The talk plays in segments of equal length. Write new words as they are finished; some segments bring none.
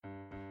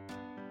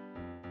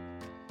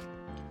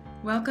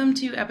Welcome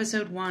to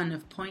episode 1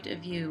 of Point of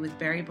View with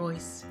Barry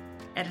Boyce,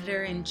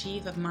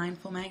 editor-in-chief of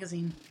Mindful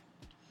magazine.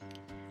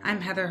 I'm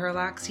Heather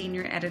Hurlock,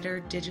 senior editor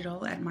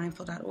digital at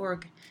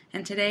mindful.org,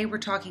 and today we're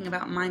talking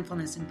about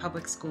mindfulness in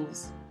public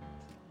schools.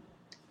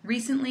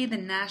 Recently, the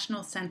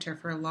National Center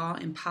for Law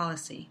and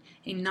Policy,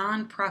 a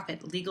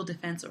non-profit legal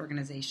defense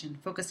organization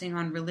focusing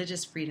on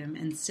religious freedom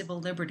and civil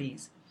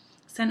liberties,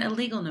 sent a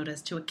legal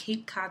notice to a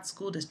Cape Cod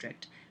School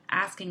district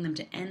asking them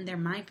to end their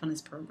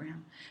mindfulness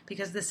program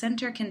because the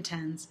center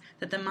contends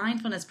that the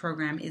mindfulness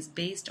program is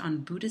based on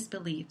Buddhist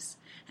beliefs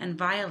and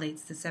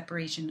violates the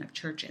separation of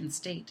church and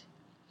state.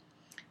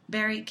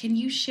 Barry, can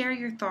you share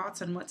your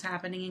thoughts on what's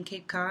happening in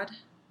Cape Cod?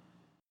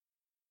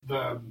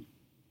 The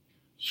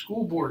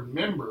school board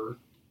member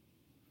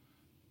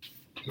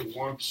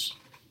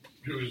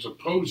who is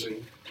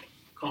opposing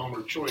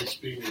calmer choice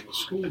being in the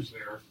schools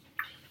there,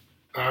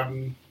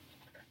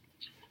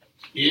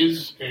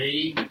 is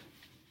a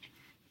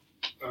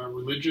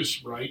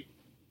religious right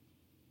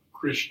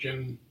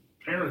Christian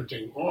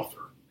parenting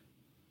author.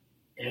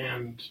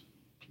 And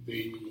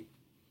the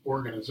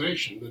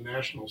organization, the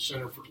National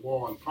Center for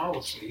Law and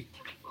Policy,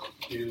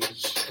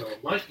 is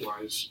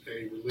likewise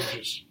a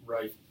religious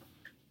right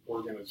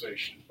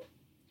organization.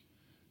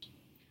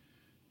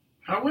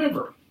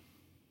 However,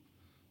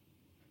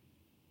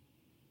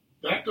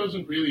 that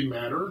doesn't really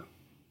matter.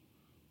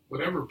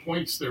 Whatever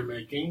points they're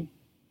making,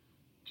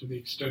 to the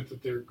extent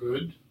that they're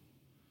good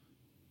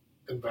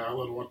and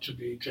valid, ought to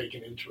be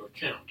taken into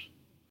account.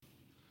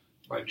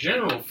 My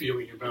general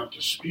feeling about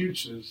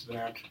disputes is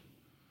that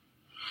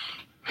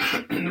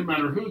no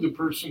matter who the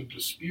person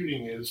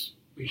disputing is,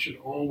 we should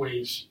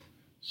always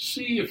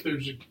see if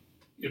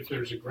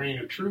there's a grain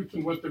of truth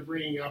in what they're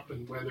bringing up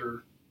and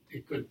whether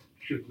it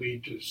should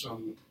lead to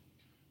some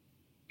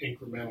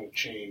incremental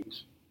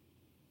change.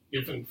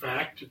 If in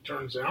fact it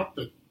turns out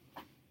that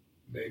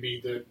maybe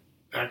that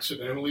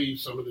accidentally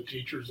some of the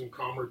teachers in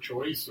calmer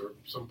choice or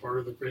some part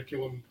of the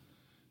curriculum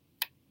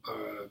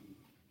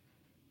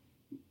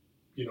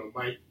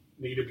might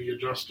need to be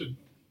adjusted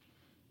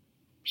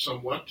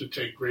somewhat to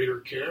take greater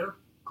care,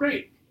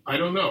 great. I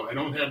don't know. I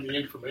don't have the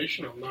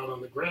information. I'm not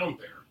on the ground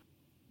there.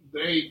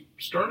 They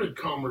started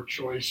calmer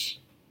choice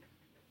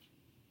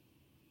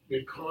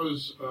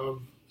because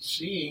of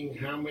seeing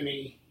how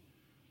many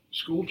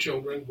school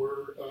children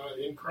were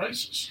in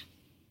crisis,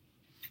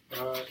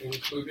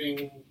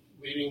 including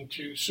leading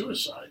to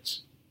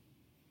suicides.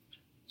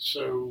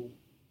 So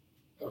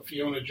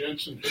Fiona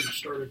Jensen, who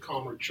started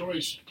calmer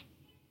choice,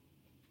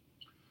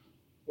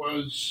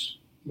 was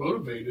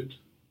motivated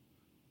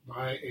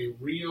by a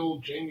real,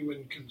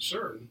 genuine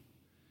concern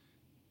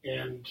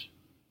and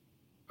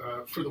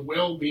for the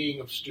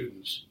well-being of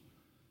students.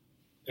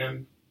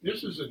 And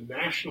this is a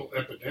national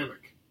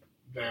epidemic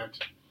that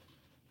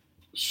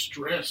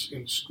stress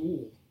in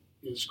school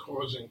is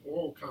causing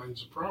all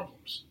kinds of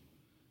problems.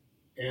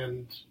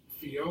 And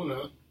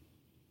Fiona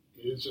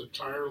is a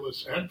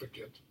tireless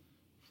advocate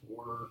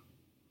for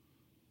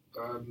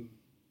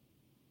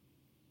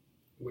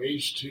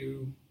ways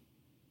to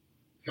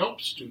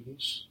help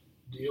students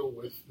deal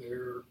with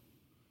their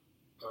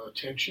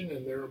tension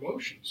and their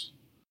emotions.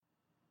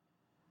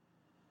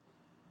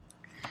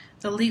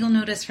 The legal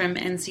notice from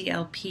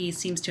NCLP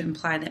seems to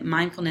imply that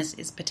mindfulness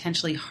is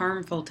potentially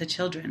harmful to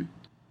children.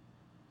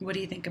 What do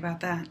you think about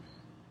that?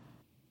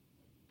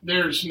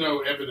 There's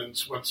no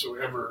evidence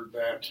whatsoever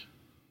that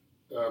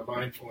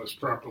mindfulness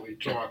properly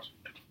taught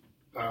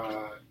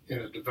in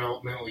a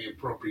developmentally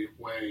appropriate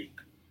way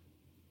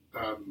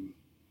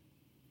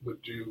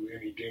would do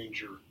any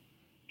danger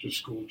to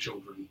school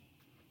children.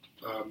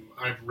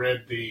 I've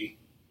read the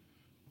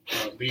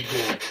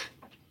legal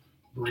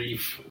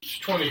brief. It's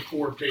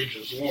 24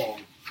 pages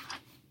long,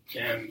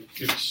 and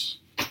it's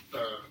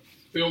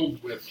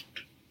filled with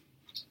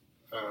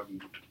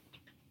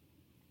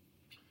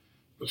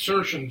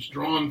assertions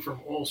drawn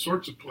from all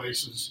sorts of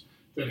places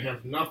that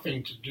have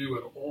nothing to do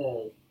at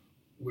all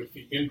with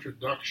the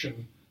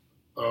introduction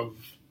of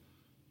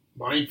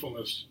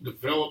mindfulness,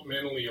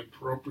 developmentally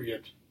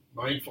appropriate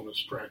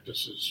mindfulness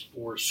practices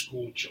for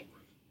school children.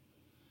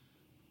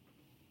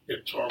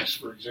 It talks,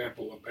 for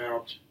example,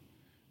 about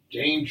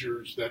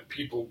dangers that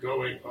people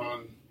going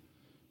on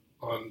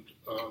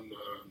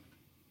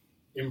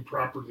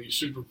improperly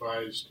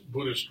supervised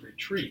Buddhist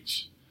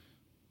retreats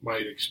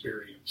might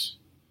experience.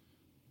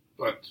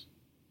 But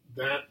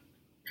that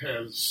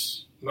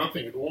has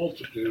nothing at all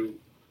to do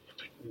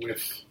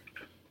with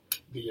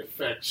the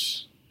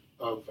effects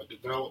of a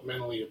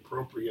developmentally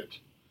appropriate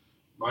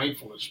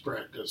mindfulness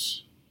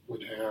practice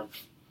would have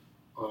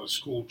on a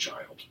school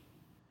child.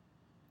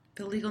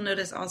 The legal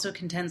notice also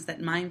contends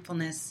that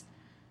mindfulness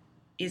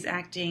is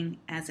acting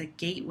as a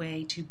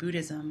gateway to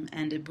Buddhism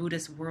and a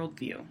Buddhist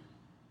worldview.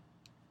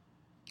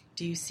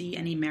 Do you see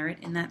any merit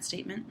in that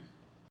statement?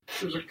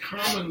 There's a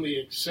commonly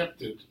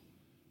accepted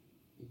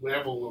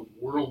level of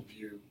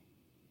worldview,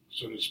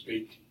 so to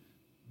speak,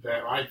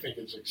 that I think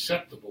is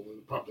acceptable in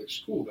the public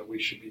school, that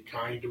we should be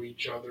kind to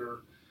each other,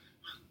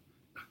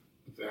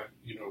 that,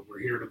 we're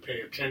here to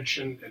pay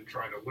attention and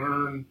try to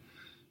learn,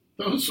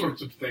 those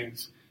sorts of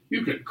things.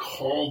 You could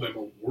call them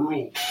a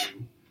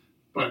worldview,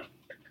 but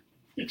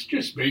it's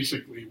just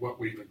basically what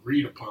we've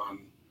agreed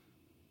upon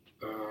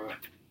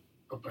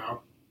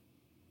about,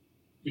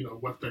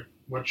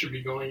 what should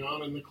be going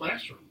on in the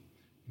classroom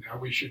and how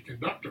we should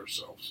conduct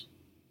ourselves.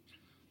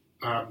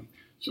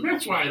 So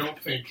that's why I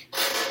don't think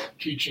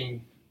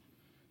teaching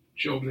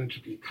children to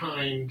be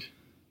kind,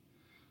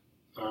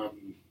 to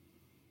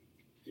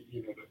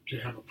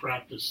have a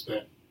practice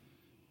that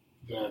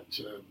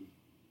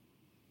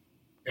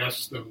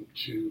asks them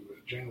to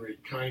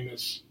generate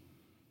kindness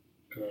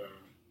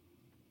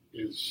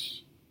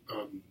is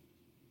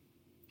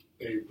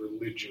a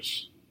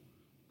religious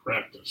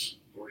practice,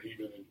 or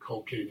even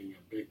inculcating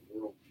a big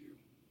worldview.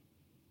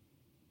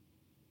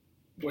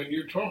 When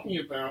you're talking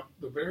about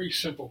the very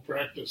simple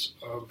practice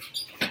of,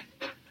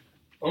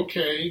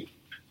 okay,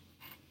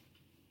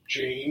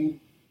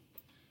 Jane,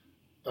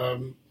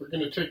 we're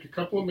going to take a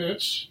couple of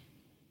minutes.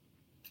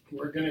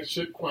 We're going to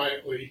sit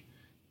quietly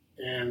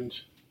and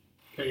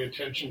pay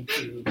attention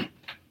to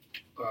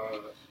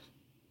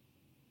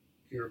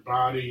your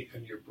body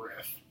and your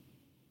breath.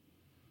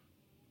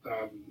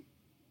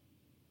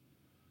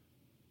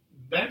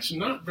 That's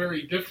not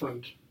very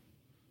different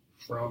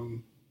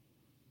from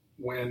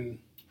when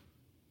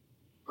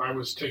I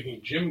was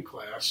taking gym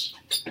class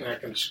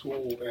back in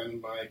school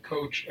and my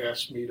coach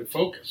asked me to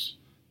focus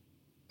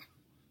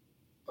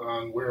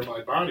on where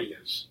my body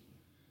is.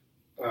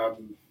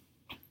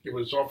 It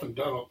was often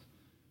done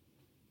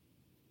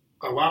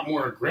a lot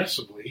more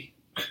aggressively,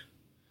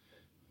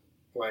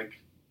 like,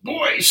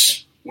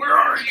 Boyce, where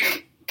are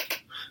you?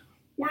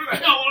 Where the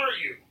hell are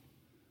you?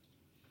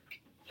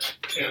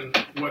 And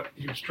what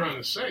he was trying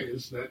to say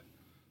is that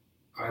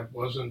I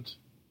wasn't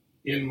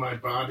in my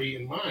body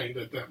and mind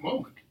at that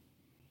moment.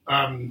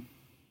 And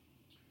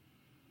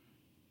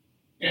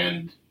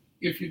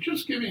if you're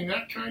just giving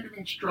that kind of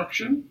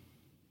instruction,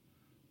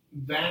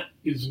 that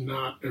is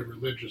not a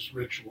religious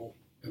ritual.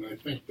 And I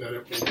think that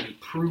it will be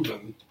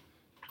proven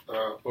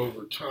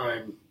over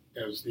time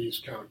as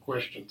these kind of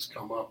questions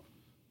come up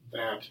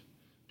that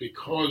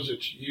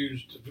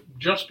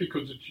just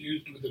because it's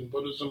used within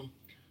Buddhism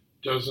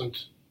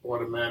doesn't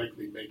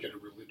automatically make it a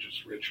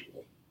religious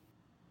ritual.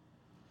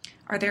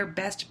 Are there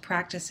best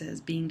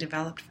practices being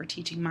developed for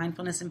teaching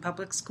mindfulness in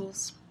public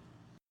schools?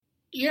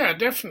 Yeah,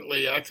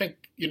 definitely. I think,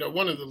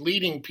 one of the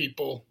leading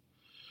people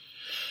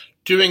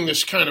doing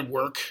this kind of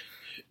work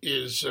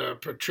is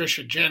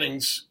Patricia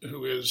Jennings,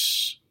 who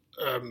is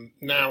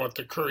now at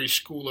the Curry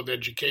School of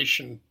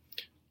Education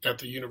at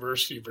the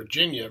University of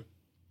Virginia.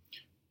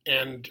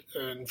 And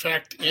in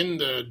fact, in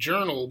the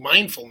journal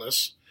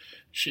Mindfulness,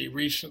 she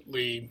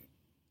recently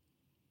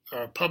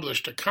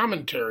published a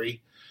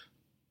commentary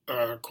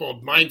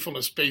called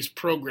Mindfulness-Based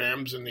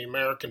Programs in the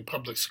American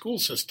Public School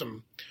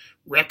System,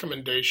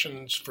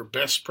 Recommendations for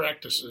Best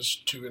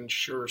Practices to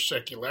Ensure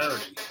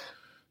Secularity.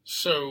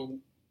 So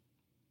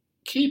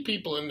key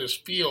people in this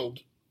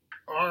field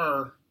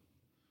are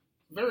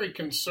very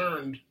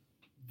concerned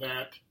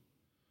that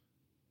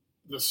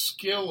the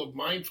skill of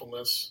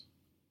mindfulness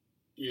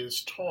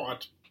is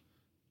taught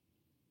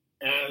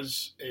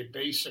as a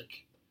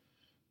basic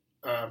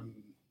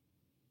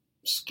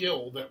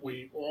skill that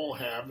we all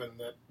have and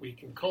that we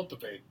can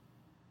cultivate.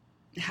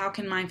 How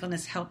can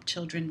mindfulness help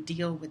children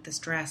deal with the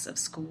stress of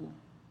school?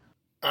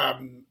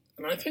 And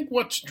I think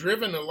what's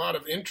driven a lot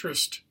of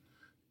interest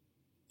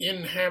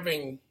in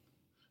having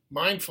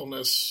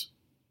mindfulness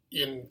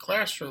in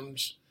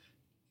classrooms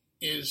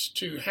is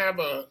to have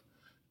a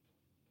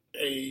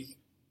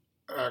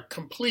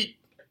complete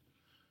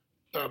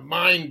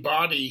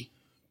mind-body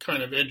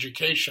kind of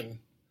education,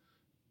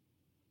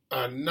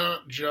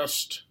 not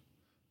just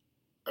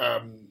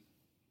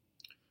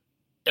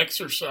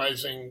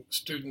exercising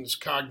students'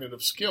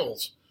 cognitive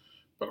skills,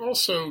 but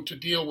also to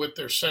deal with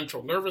their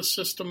central nervous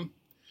system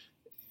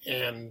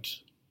and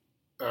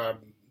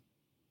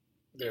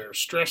their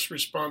stress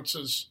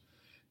responses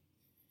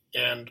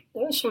and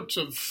all sorts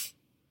of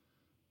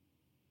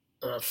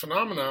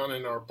phenomenon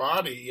in our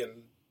body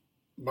and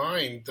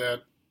mind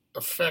that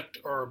affect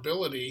our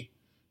ability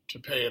to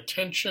pay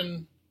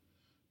attention,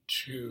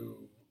 to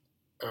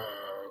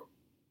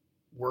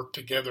work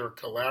together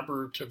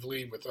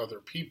collaboratively with other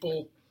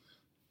people,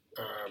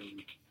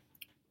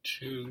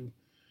 to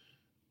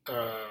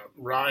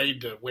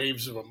ride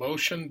waves of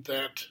emotion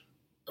that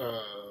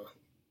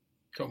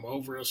come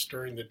over us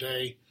during the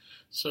day.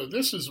 So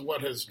this is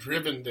what has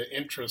driven the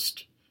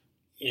interest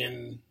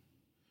in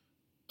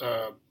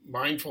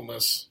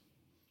mindfulness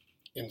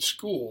in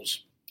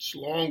schools. It's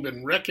long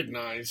been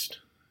recognized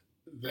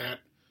that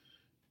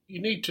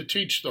you need to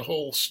teach the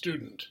whole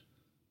student,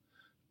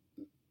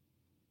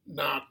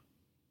 not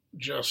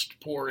just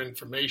pour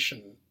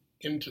information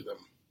into them.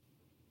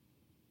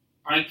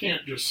 I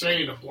can't just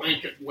say in a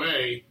blanket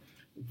way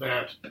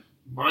that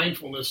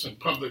mindfulness in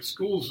public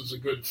schools is a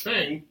good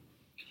thing.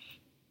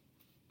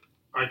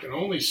 I can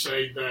only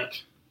say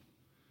that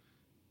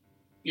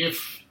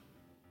if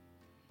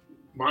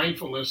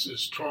mindfulness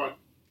is taught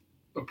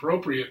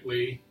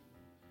appropriately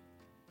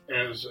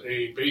as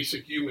a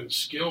basic human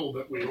skill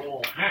that we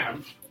all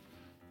have,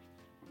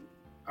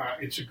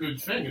 it's a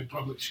good thing in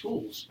public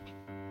schools.